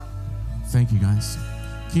Thank you, guys.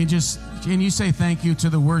 Can you say thank you to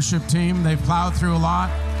the worship team? They've plowed through a lot.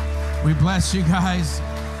 We bless you guys.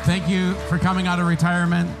 Thank you for coming out of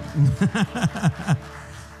retirement.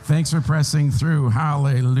 Thanks for pressing through.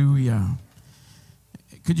 Hallelujah.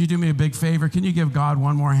 Could you do me a big favor? Can you give God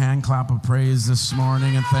one more hand clap of praise this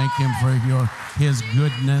morning and thank him for his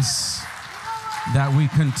goodness that we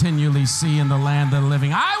continually see in the land of the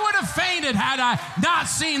living? I would have fainted had I not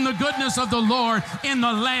seen the goodness of the Lord in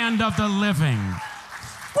the land of the living.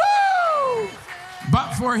 Woo!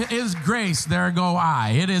 But for his grace, there go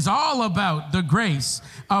I. It is all about the grace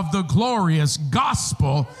of the glorious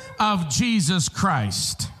gospel of Jesus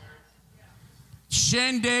Christ.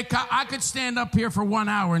 I could stand up here for 1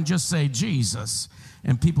 hour and just say Jesus,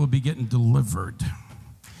 and people would be getting delivered.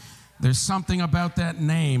 There's something about that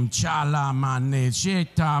name.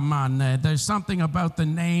 There's something about the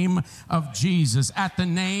name of Jesus. At the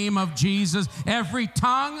name of Jesus, every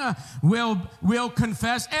tongue will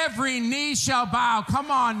confess. Every knee shall bow. Come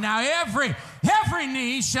on now. Every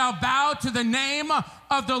knee shall bow to the name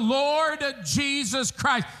of the Lord Jesus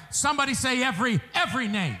Christ. Somebody say every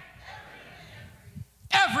name.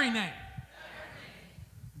 Every name.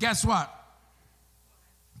 Guess what?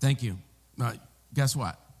 Thank you. Guess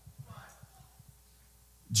what?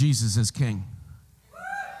 Jesus is king.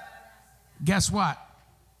 Guess what?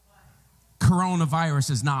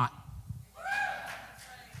 Coronavirus is not.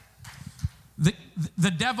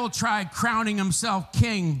 The devil tried crowning himself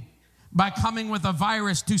king by coming with a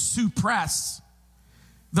virus to suppress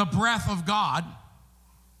the breath of God.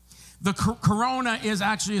 The corona is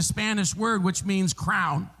actually a Spanish word which means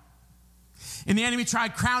crown. And the enemy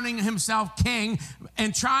tried crowning himself king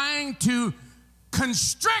and trying to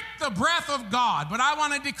constrict the breath of God. But I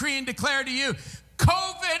want to decree and declare to you,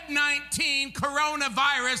 COVID-19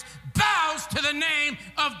 coronavirus bows to the name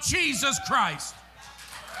of Jesus Christ.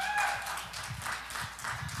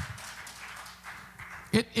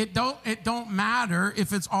 It don't matter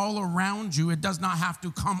if it's all around you. It does not have to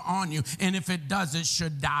come on you. And if it does, it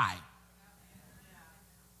should die.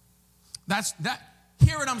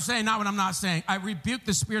 Hear what I'm saying, not what I'm not saying. I rebuke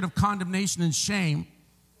the spirit of condemnation and shame.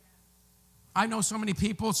 I know so many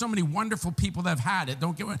people, so many wonderful people that have had it.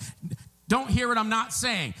 Don't hear what I'm not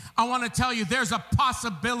saying. I want to tell you there's a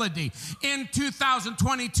possibility. In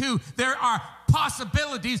 2022, there are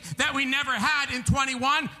possibilities that we never had in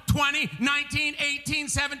 21, 20, 19, 18,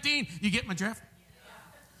 17. You get my drift?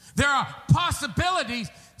 There are possibilities.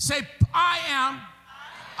 Say, I am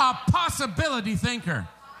a possibility thinker.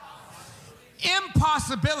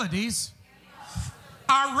 Impossibilities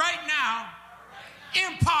are right now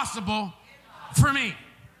impossible for me.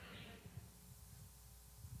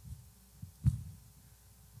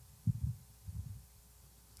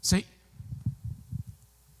 Say,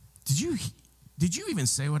 did you even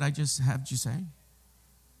say what I just had you say?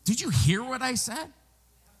 Did you hear what I said?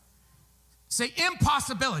 Say,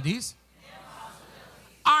 impossibilities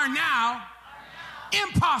are now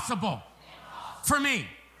impossible for me.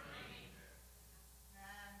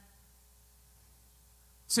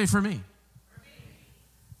 Say, for me.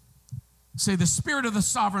 Say, the Spirit of the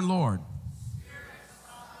Sovereign Lord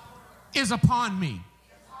is upon me.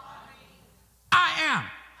 I am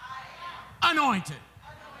anointed.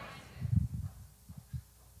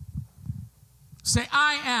 Say,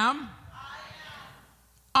 I am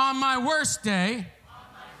on my worst day.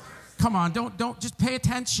 Come on, don't just pay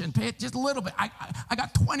attention. Pay it just a little bit. I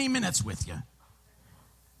got 20 minutes with you.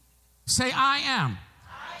 Say, I am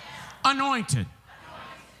anointed.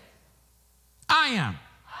 I am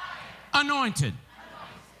anointed.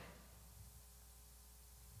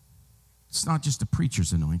 It's not just a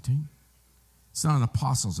preacher's anointing. It's not an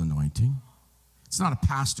apostle's anointing. It's not a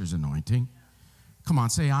pastor's anointing. Come on,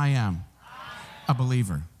 say, I am a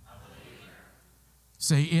believer.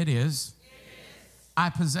 Say, it is. I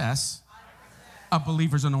possess a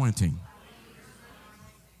believer's anointing.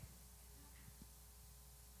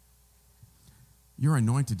 You're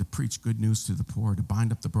anointed to preach good news to the poor, to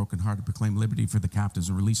bind up the brokenhearted, to proclaim liberty for the captives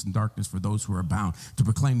and release in darkness for those who are bound, to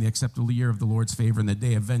proclaim the acceptable year of the Lord's favor and the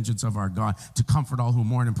day of vengeance of our God, to comfort all who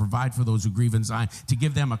mourn and provide for those who grieve in Zion, to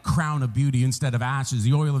give them a crown of beauty instead of ashes,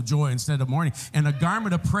 the oil of joy instead of mourning, and a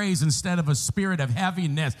garment of praise instead of a spirit of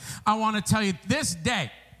heaviness. I want to tell you this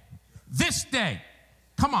day,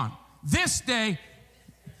 come on, this day,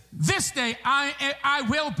 I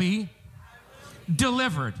will be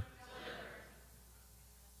delivered.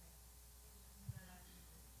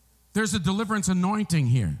 There's a deliverance anointing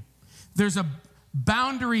here. There's a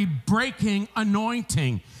boundary breaking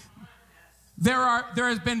anointing. There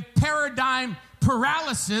has been paradigm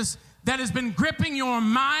paralysis that has been gripping your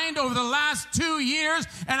mind over the last 2 years.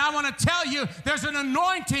 And I want to tell you, there's an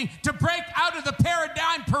anointing to break out of the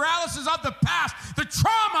paradigm paralysis of the past. The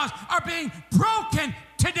traumas are being broken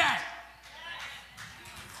today.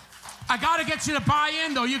 I got to get you to buy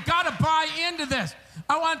in, though. You got to buy into this.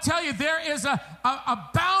 I want to tell you, there is a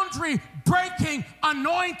boundary breaking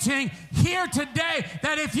anointing here today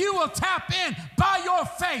that if you will tap in by your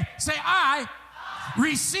faith, say, I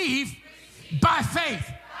receive by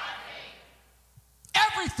faith.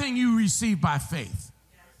 Everything you receive by faith.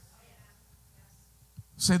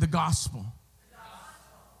 Say the gospel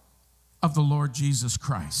of the Lord Jesus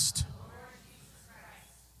Christ.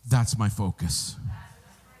 That's my focus.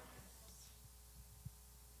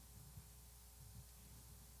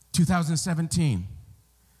 2017,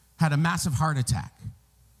 had a massive heart attack.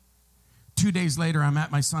 2 days later, I'm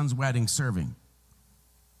at my son's wedding serving.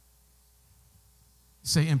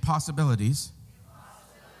 Say, impossibilities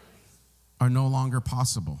are no longer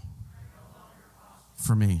possible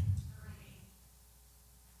for me.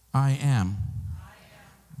 I am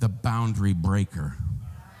the boundary breaker.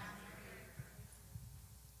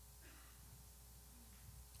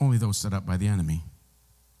 Only those set up by the enemy.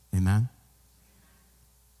 Amen?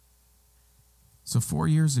 So 4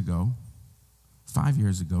 years ago, 5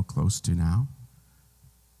 years ago, close to now,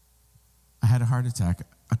 I had a heart attack.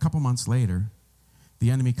 A couple months later, the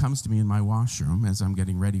enemy comes to me in my washroom as I'm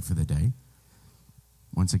getting ready for the day.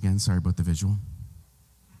 Once again, sorry about the visual.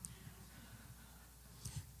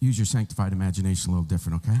 Use your sanctified imagination a little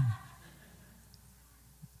different, okay?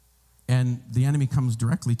 And the enemy comes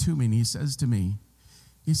directly to me and he says to me,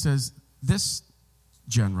 he says, this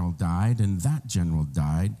general died and that general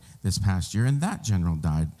died this past year and that general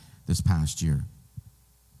died this past year.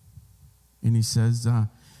 And he says,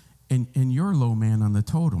 and you're low man on the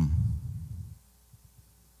totem.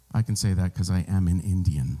 I can say that because I am an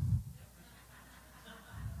Indian.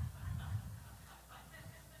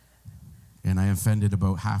 And I offended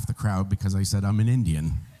about half the crowd because I said I'm an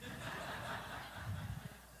Indian.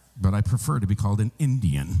 But I prefer to be called an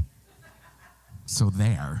Indian. So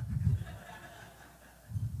there.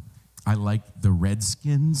 I like the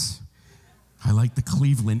Redskins. I like the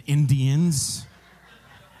Cleveland Indians.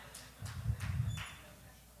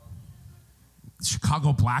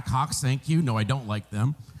 Chicago Blackhawks, thank you. No, I don't like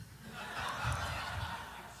them.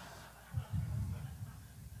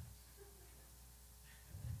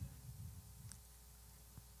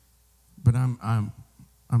 But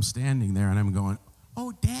I'm standing there and I'm going,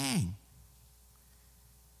 oh, dang.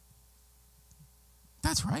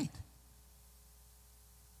 That's right.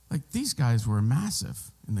 Like, these guys were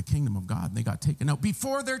massive in the kingdom of God, and they got taken out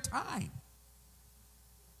before their time.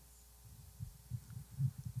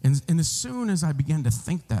 And as soon as I began to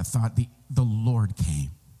think that thought, the Lord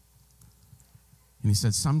came. And he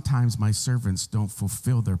said, sometimes my servants don't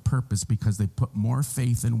fulfill their purpose because they put more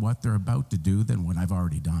faith in what they're about to do than what I've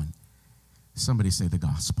already done. Somebody say the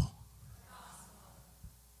gospel.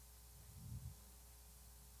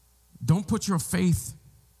 Don't put your faith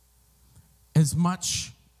as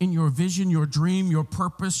much in your vision, your dream, your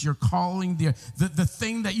purpose, your calling, the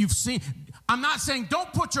thing that you've seen. I'm not saying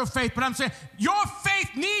don't put your faith, but I'm saying your faith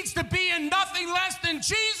needs to be in nothing less than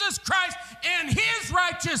Jesus Christ and his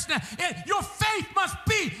righteousness. Your faith must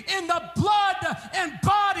be in the blood and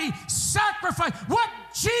body sacrifice. What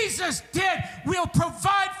Jesus did will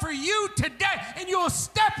provide for you today, and you'll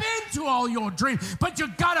step into all your dreams. But you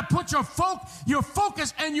got to put your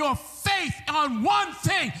focus and your faith on one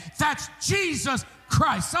thing. That's Jesus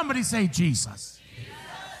Christ. Somebody say Jesus.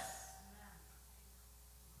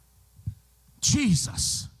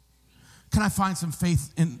 Jesus. Can I find some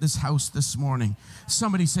faith in this house this morning?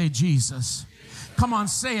 Somebody say Jesus. Come on,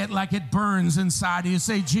 say it like it burns inside of you.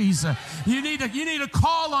 Say Jesus. You need to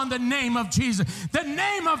call on the name of Jesus. The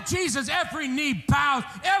name of Jesus, every knee bows,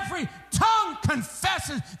 every tongue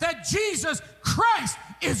confesses that Jesus Christ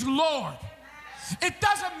is Lord. It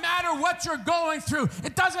doesn't matter what you're going through.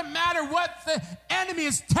 It doesn't matter what the enemy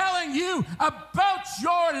is telling you about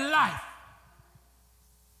your life.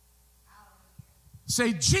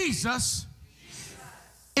 Say, Jesus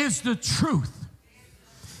is the truth.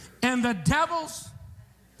 And the devil's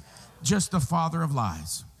just the father of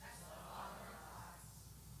lies.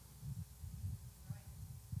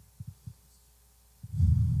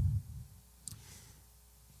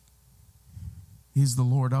 He's the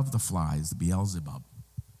Lord of the flies, the Beelzebub.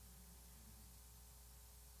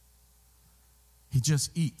 He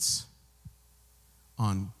just eats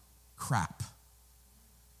on crap.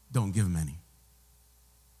 Don't give him any.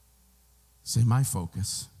 Say, my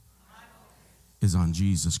focus is on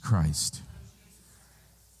Jesus Christ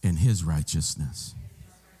and his righteousness.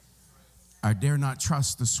 I dare not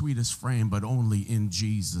trust the sweetest frame, but only in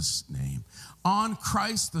Jesus' name. On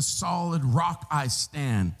Christ, the solid rock, I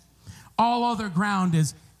stand. All other ground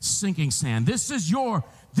is sinking sand. This is your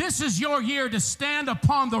year to stand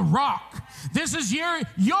upon the rock. This is your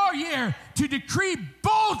year to decree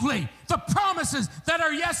boldly the promises that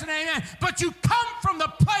are yes and amen. But you come from the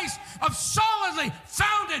place of solidly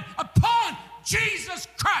founded upon Jesus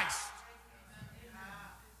Christ.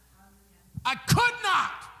 I could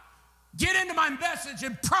not get into my message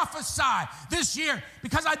and prophesy this year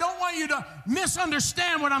because I don't want you to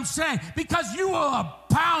misunderstand what I'm saying, because you will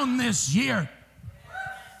abound this year.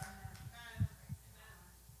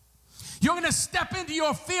 You're going to step into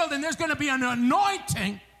your field and there's going to be an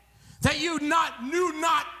anointing that you knew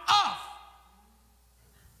not of.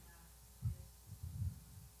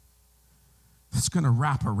 That's going to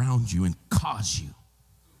wrap around you and cause you.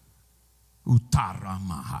 Utara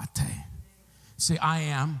mahate. Say, I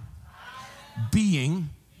am being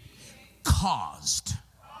caused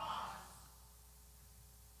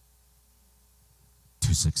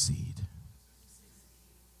to succeed.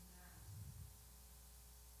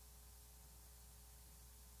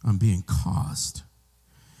 I'm being caused.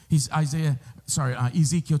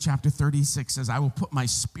 Ezekiel chapter 36 says, I will put my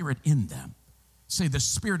spirit in them. Say, the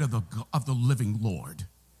spirit of the living Lord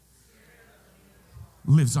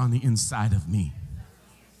lives on the inside of me.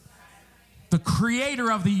 The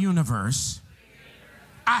creator of the universe,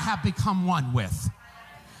 I have become one with.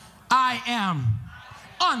 I am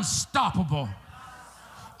unstoppable,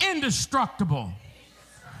 indestructible,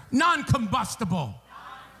 non-combustible,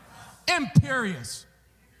 imperious.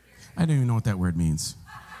 I don't even know what that word means.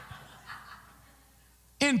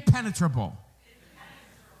 Impenetrable.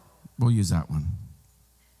 We'll use that one.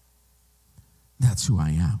 That's who I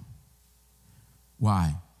am.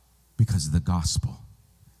 Why? Because of the gospel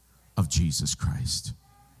of Jesus Christ.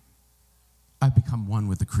 I've become one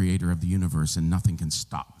with the creator of the universe, and nothing can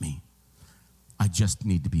stop me. I just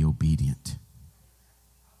need to be obedient.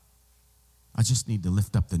 I just need to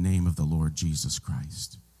lift up the name of the Lord Jesus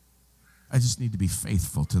Christ. I just need to be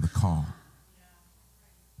faithful to the call.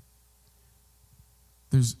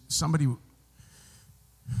 There's somebody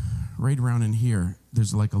right around in here,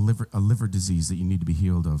 there's like a liver disease that you need to be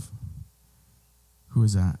healed of. Who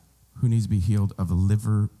is that? Who needs to be healed of a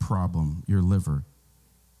liver problem? Your liver.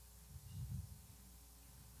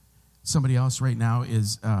 Somebody else right now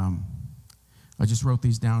is, I just wrote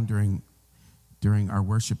these down during our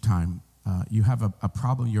worship time. You have a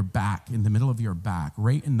problem, your back, in the middle of your back,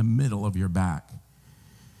 right in the middle of your back.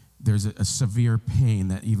 There's a severe pain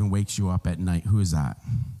that even wakes you up at night. Who is that?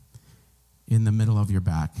 In the middle of your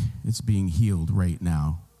back. It's being healed right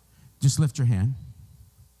now. Just lift your hand.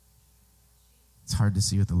 It's hard to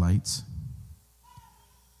see with the lights.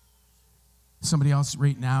 Somebody else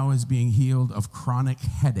right now is being healed of chronic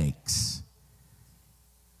headaches.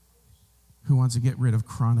 Who wants to get rid of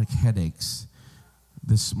chronic headaches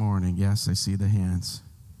this morning? Yes, I see the hands.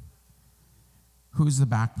 Who's the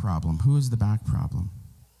back problem? Who is the back problem?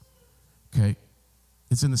 Okay.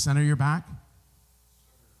 It's in the center of your back?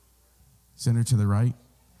 Center to the right?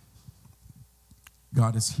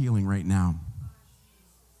 God is healing right now.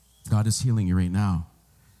 God is healing you right now.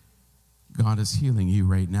 God is healing you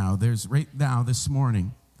right now. There's right now, this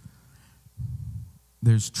morning,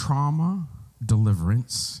 there's trauma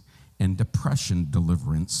deliverance and depression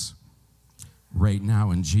deliverance right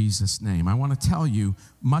now in Jesus' name. I want to tell you,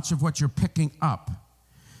 much of what you're picking up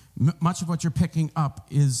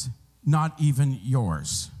is not even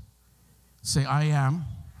yours. Say, I am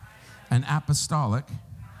an apostolic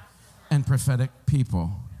and prophetic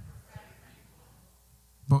people.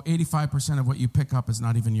 About 85% of what you pick up is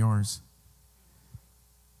not even yours.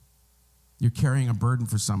 You're carrying a burden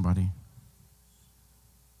for somebody.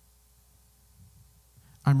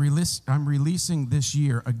 I'm releasing this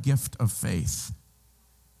year a gift of faith.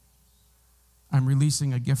 I'm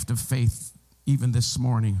releasing a gift of faith even this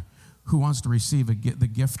morning. Who wants to receive the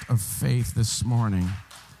gift of faith this morning?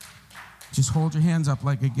 Just hold your hands up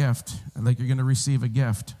like a gift, like you're going to receive a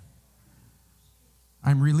gift.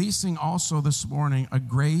 I'm releasing also this morning a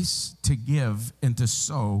grace to give and to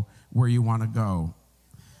sow where you want to go.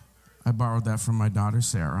 I borrowed that from my daughter,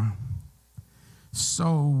 Sarah.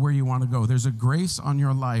 Sow where you want to go. There's a grace on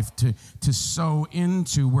your life to sow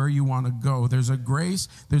into where you want to go. There's a grace,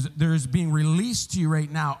 there's being released to you right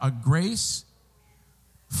now, a grace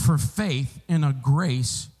for faith and a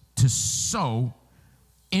grace to sow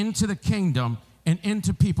into the kingdom and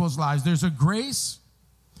into people's lives. There's a grace.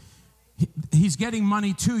 He's getting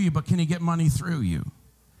money to you, but can he get money through you?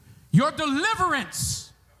 Your deliverance.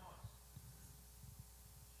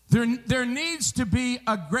 There needs to be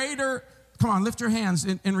a greater Come on, lift your hands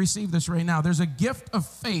and receive this right now. There's a gift of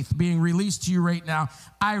faith being released to you right now.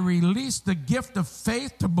 I release the gift of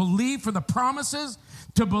faith to believe for the promises,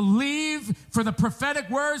 to believe for the prophetic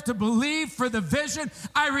words, to believe for the vision.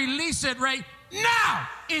 I release it right now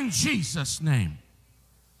in Jesus' name.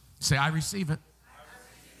 Say, I receive it.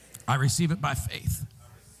 I receive it by faith.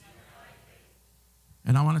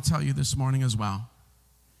 And I want to tell you this morning as well,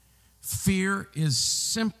 fear is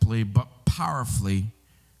simply but powerfully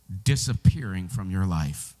disappearing from your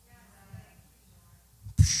life.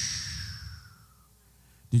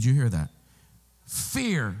 Did you hear that?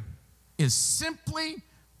 Fear is simply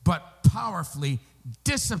but powerfully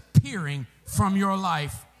disappearing from your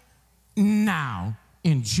life now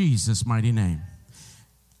in Jesus' mighty name.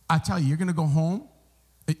 I tell you, you're going to go home.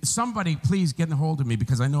 Somebody please get a hold of me,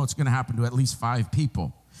 because I know it's going to happen to at least 5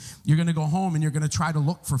 people. You're going to go home and you're going to try to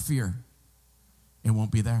look for fear. It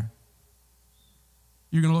won't be there.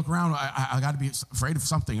 You're going to look around. I got to be afraid of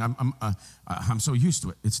something. I'm so used to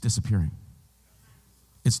it. It's disappearing.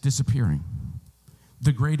 It's disappearing.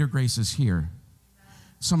 The greater grace is here.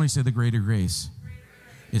 Somebody say the greater grace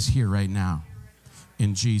is here right now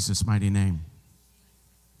in Jesus' mighty name.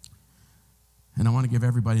 And I want to give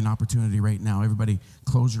everybody an opportunity right now. Everybody,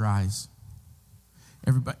 close your eyes.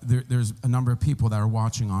 Everybody, there's a number of people that are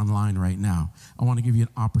watching online right now. I want to give you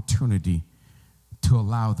an opportunity to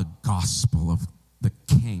allow the gospel of the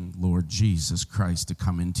King, Lord Jesus Christ, to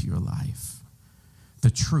come into your life.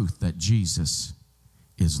 The truth that Jesus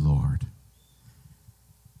is Lord.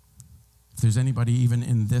 If there's anybody even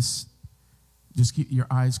in this, just keep your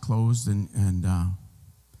eyes closed and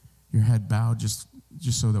your head bowed, just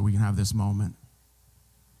so that we can have this moment.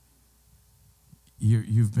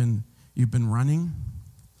 You've been running.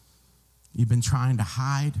 You've been trying to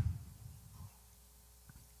hide.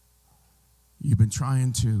 You've been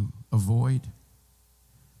trying to avoid.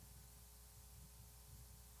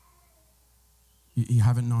 You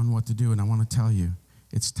haven't known what to do, and I want to tell you,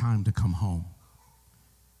 it's time to come home.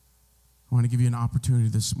 I want to give you an opportunity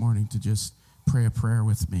this morning to just pray a prayer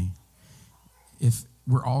with me. If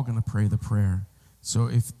we're all going to pray the prayer. So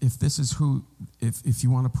if this is if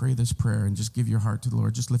you want to pray this prayer and just give your heart to the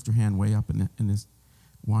Lord, just lift your hand way up in this.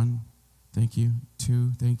 1, thank you.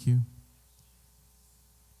 2, thank you.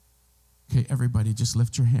 Okay, everybody, just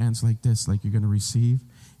lift your hands like this, like you're going to receive,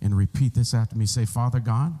 and repeat this after me. Say, Father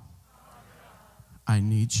God, I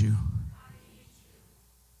need you.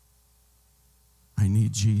 I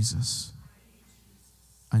need Jesus.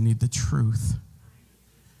 I need the truth.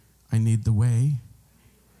 I need the way,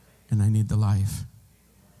 and I need the life.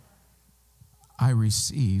 I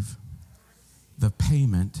receive the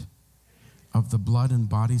payment of the blood and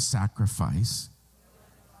body sacrifice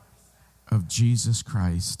of Jesus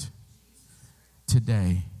Christ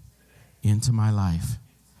today into my life,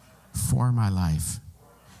 for my life,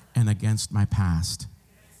 and against my past.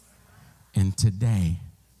 And today,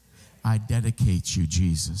 I dedicate you,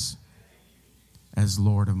 Jesus, as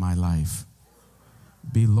Lord of my life.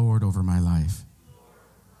 Be Lord over my life.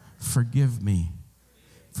 Forgive me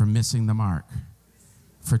for missing the mark,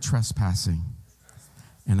 for trespassing.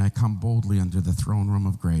 And I come boldly under the throne room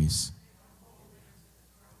of grace.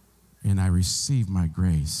 And I receive my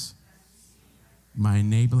grace, my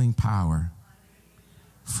enabling power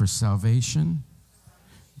for salvation,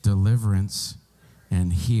 deliverance,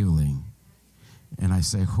 and healing. And I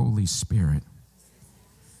say, Holy Spirit,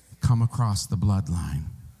 come across the bloodline.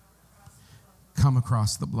 Come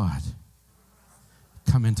across the blood.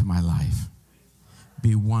 Come into my life.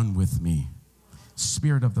 Be one with me.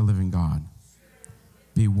 Spirit of the living God,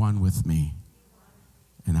 be one with me,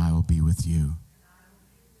 and I will be with you.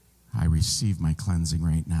 I receive my cleansing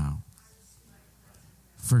right now.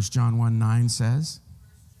 1 John 1:9 says,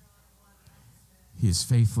 He is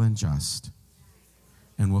faithful and just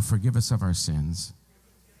and will forgive us of our sins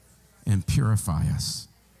and purify us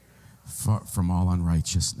from all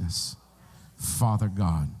unrighteousness. Father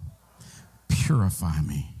God, purify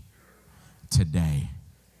me today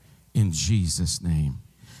in Jesus' name.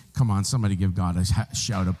 Come on, somebody give God a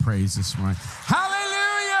shout of praise this morning.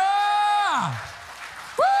 Hallelujah!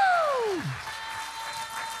 Woo!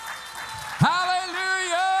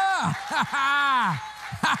 Hallelujah!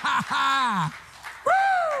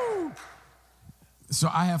 Woo! So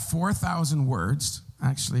I have 4,000 words.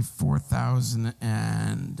 Actually, 4,000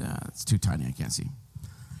 and it's too tiny, I can't see.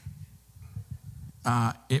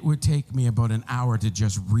 It would take me about an hour to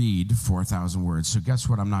just read 4,000 words. So guess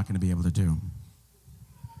what I'm not going to be able to do?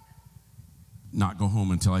 Not go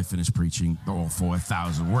home until I finish preaching the whole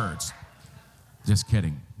 4,000 words. Just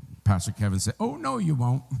kidding. Pastor Kevin said, oh, no, you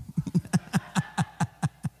won't.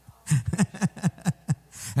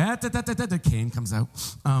 The cane comes out.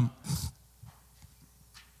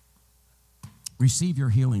 Receive your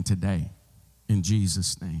healing today in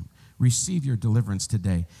Jesus' name. Receive your deliverance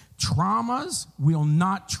today. Traumas will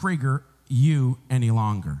not trigger you any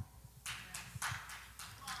longer.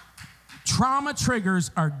 Trauma triggers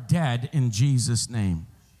are dead in Jesus' name.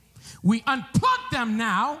 We unplug them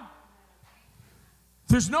now.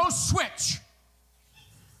 There's no switch.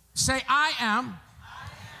 Say, I am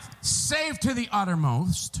saved to the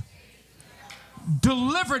uttermost,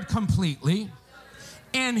 delivered completely,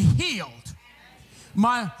 and healed.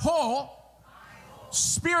 My whole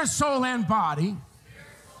spirit, soul, and body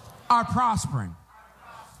are prospering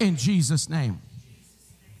in Jesus' name.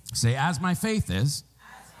 Say, as my faith is,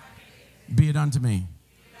 be it unto me.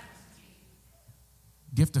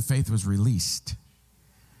 Gift of faith was released.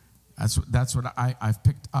 That's what I've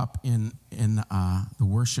picked up in the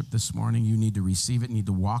worship this morning. You need to receive it, need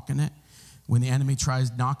to walk in it. When the enemy tries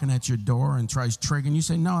knocking at your door and tries triggering, you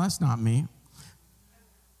say, no, that's not me.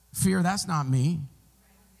 Fear, that's not me.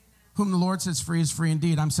 Whom the Lord sets free is free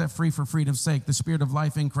indeed. I'm set free for freedom's sake. The Spirit of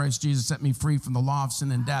life in Christ Jesus set me free from the law of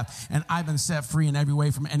sin and death. And I've been set free in every way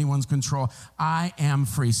from anyone's control. I am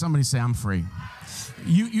free. Somebody say, I'm free.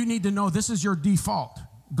 You need to know this is your default.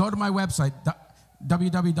 Go to my website,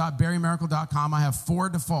 www.barrymiracle.com. I have 4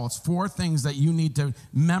 defaults, 4 things that you need to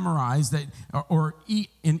memorize that, or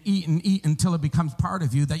eat until it becomes part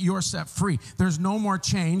of you, that you're set free. There's no more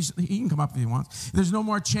change. He can come up if he wants. There's no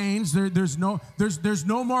more change. There's no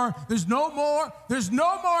more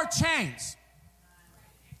chains.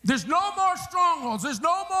 There's no more strongholds. There's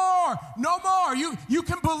no more. You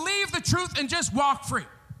can believe the truth and just walk free.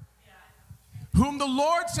 Whom the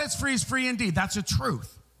Lord sets free is free indeed. That's a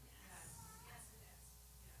truth.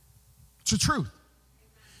 It's a truth.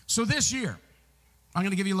 So this year, I'm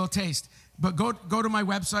going to give you a little taste. But go to my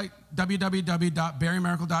website,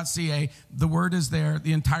 www.barrymiracle.ca. The word is there,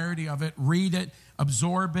 the entirety of it. Read it,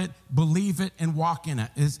 absorb it, believe it, and walk in it.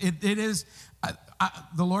 It is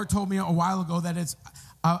the Lord told me a while ago that it's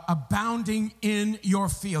abounding in your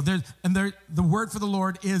field. The word for the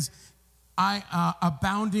Lord is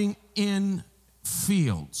abounding in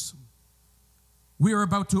fields. We are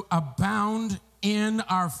about to abound in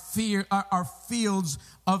our fields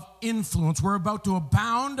of influence. We're about to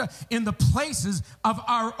abound in the places of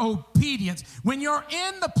our obedience. When you're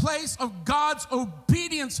in the place of God's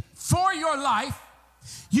obedience for your life,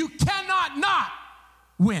 you cannot not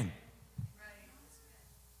win.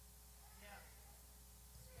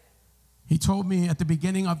 He told me at the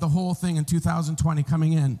beginning of the whole thing in 2020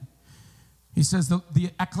 coming in, he says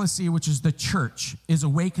the ecclesia, which is the church, is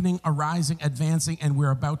awakening, arising, advancing, and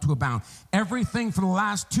we're about to abound. Everything for the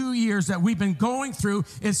last 2 years that we've been going through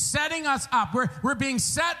is setting us up. We're being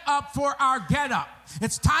set up for our get up.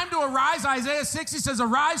 It's time to arise. Isaiah 60 says,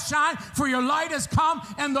 arise, shine, for your light has come,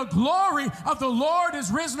 and the glory of the Lord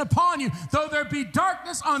is risen upon you. Though there be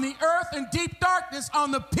darkness on the earth and deep darkness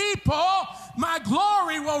on the people, my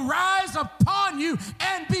glory will rise upon you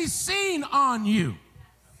and be seen on you.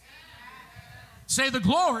 Say the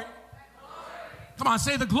glory. Come on,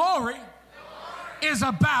 say the glory is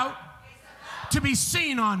about to be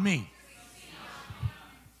seen on me.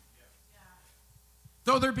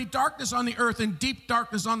 Though there be darkness on the earth and deep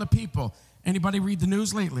darkness on the people. Anybody read the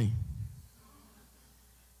news lately?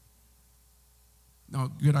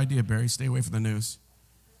 No, good idea, Barry. Stay away from the news.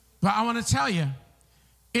 But I want to tell you,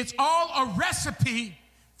 it's all a recipe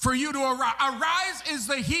for you to arise. Arise is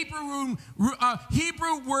the Hebrew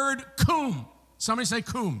word kum. Somebody say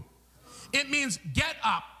kum. It means get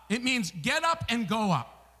up. It means get up and go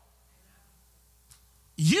up.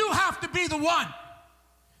 You have to be the one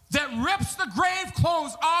that rips the grave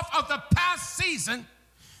clothes off of the past season,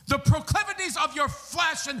 the proclivities of your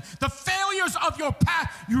flesh and the failures of your past.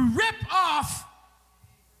 You rip off.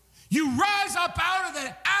 You rise up out of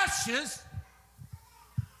the ashes.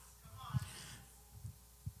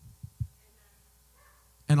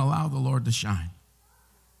 And allow the Lord to shine.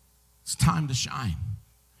 It's time to shine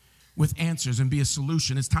with answers and be a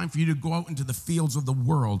solution. It's time for you to go out into the fields of the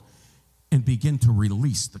world and begin to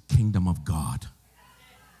release the kingdom of God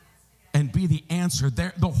and be the answer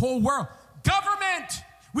there. The whole world. Government.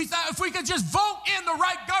 We thought if we could just vote in the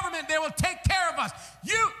right government, they will take care of us.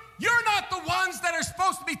 You're not the ones that are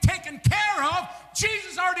supposed to be taken care of.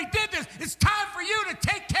 Jesus already did this. It's time for you to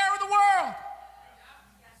take care of the world.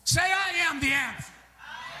 Say, I am the answer.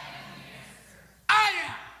 I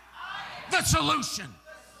am the solution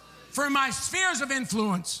for my spheres of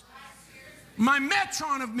influence, my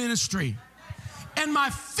metron of ministry, and my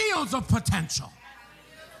fields of potential.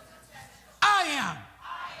 I am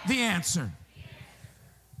the answer.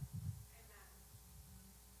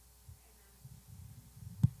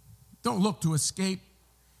 Don't look to escape.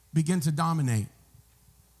 Begin to dominate.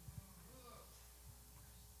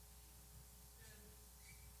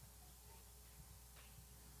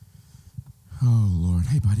 Oh, Lord.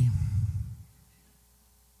 Hey, buddy.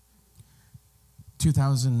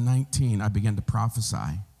 2019, I began to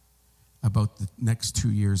prophesy about the next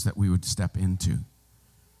 2 years that we would step into.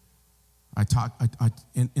 I talk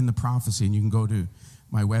in the prophecy, and you can go to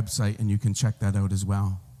my website and you can check that out as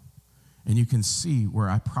well. And you can see where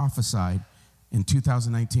I prophesied in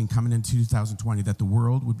 2019, coming into 2020, that the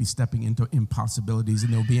world would be stepping into impossibilities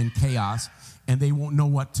and they'll be in chaos and they won't know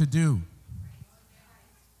what to do.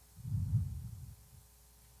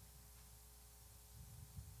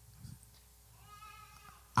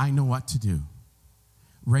 I know what to do.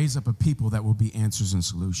 Raise up a people that will be answers and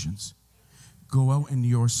solutions. Go out into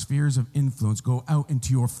your spheres of influence. Go out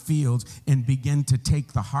into your fields and begin to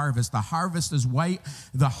take the harvest. The harvest is white.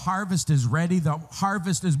 The harvest is ready. The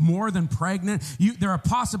harvest is more than pregnant. There are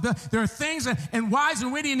possibilities. There are things and wise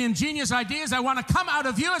and witty and ingenious ideas that want to come out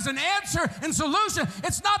of you as an answer and solution.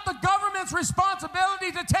 It's not the government's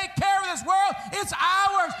responsibility to take care of this world. It's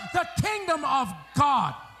ours, the kingdom of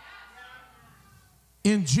God.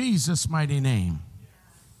 In Jesus' mighty name.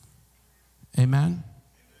 Amen.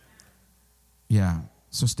 Yeah,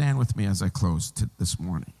 so stand with me as I close this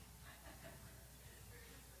morning.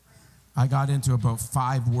 I got into about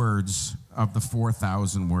 5 words of the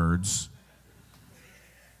 4,000 words.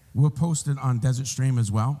 We'll post it on Desert Stream as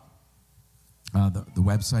well, the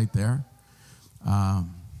website there. But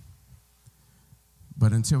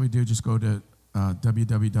until we do, just go to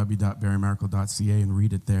www.verymiracle.ca and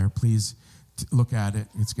read it there. Please look at it.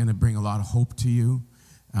 It's going to bring a lot of hope to you.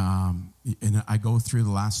 And I go through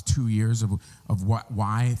the last 2 years of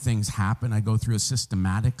why things happen. I go through it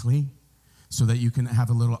systematically so that you can have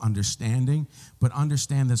a little understanding. But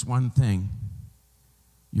understand this one thing.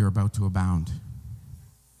 You're about to abound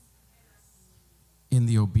in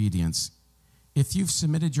the obedience. If you've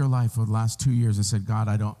submitted your life for the last 2 years and said, God,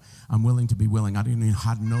 I'm willing to be willing. I don't even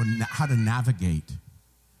know how to navigate.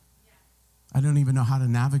 I don't even know how to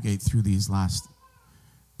navigate through these last,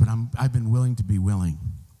 but I've been willing to be willing.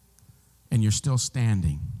 And you're still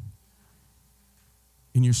standing.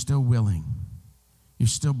 And you're still willing. You're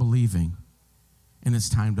still believing. And it's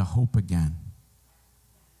time to hope again.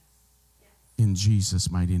 In Jesus'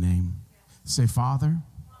 mighty name. Say, Father,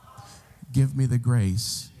 give me the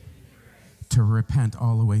grace to repent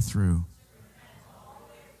all the way through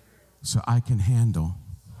so I can handle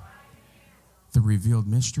the revealed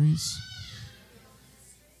mysteries,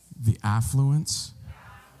 the affluence,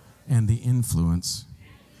 and the influence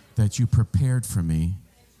that you prepared for me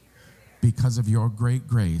because of your great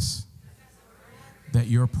grace that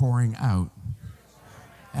you're pouring out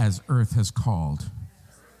as earth has called.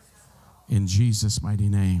 In Jesus' mighty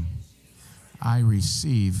name, I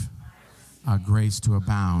receive a grace to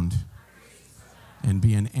abound and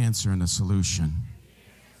be an answer and a solution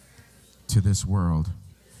to this world.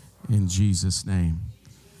 In Jesus' name.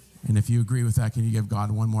 And if you agree with that, can you give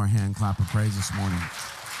God one more hand clap of praise this morning?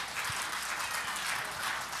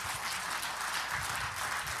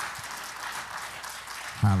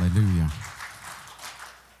 Hallelujah.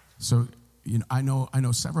 So, I know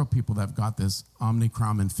several people that have got this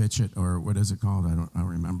Omnicrom and Fitchit, or what is it called? I don't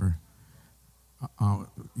remember.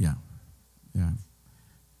 Yeah.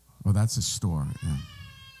 Well, that's a store.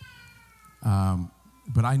 Yeah.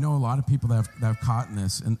 But I know a lot of people that have caught in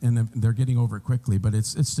this, and they're getting over it quickly, but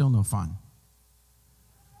it's still no fun.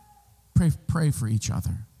 Pray for each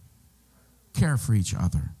other. Care for each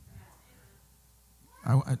other.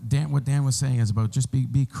 What Dan was saying is about just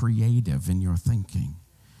be creative in your thinking.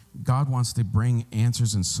 God wants to bring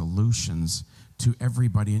answers and solutions to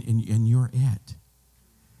everybody, and you're it.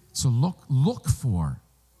 So look for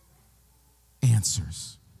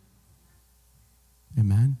answers.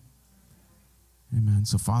 Amen? Amen.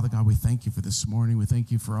 So, Father God, we thank you for this morning. We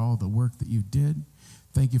thank you for all the work that you did.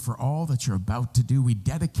 Thank you for all that you're about to do. We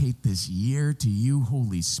dedicate this year to you,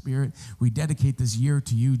 Holy Spirit. We dedicate this year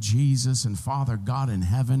to you, Jesus, and Father God in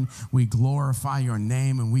heaven. We glorify your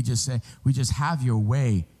name, and we just have your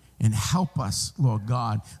way. And help us, Lord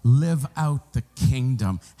God, live out the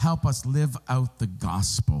kingdom. Help us live out the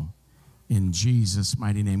gospel in Jesus'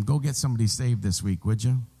 mighty name. Go get somebody saved this week, would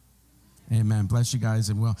you? Amen. Bless you guys.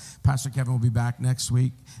 And Pastor Kevin will be back next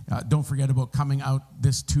week. Don't forget about coming out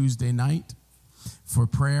this Tuesday night for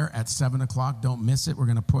prayer at 7 o'clock. Don't miss it. We're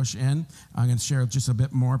going to push in. I'm going to share just a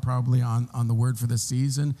bit more probably on the word for this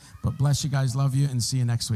season. But bless you guys. Love you, and see you next week.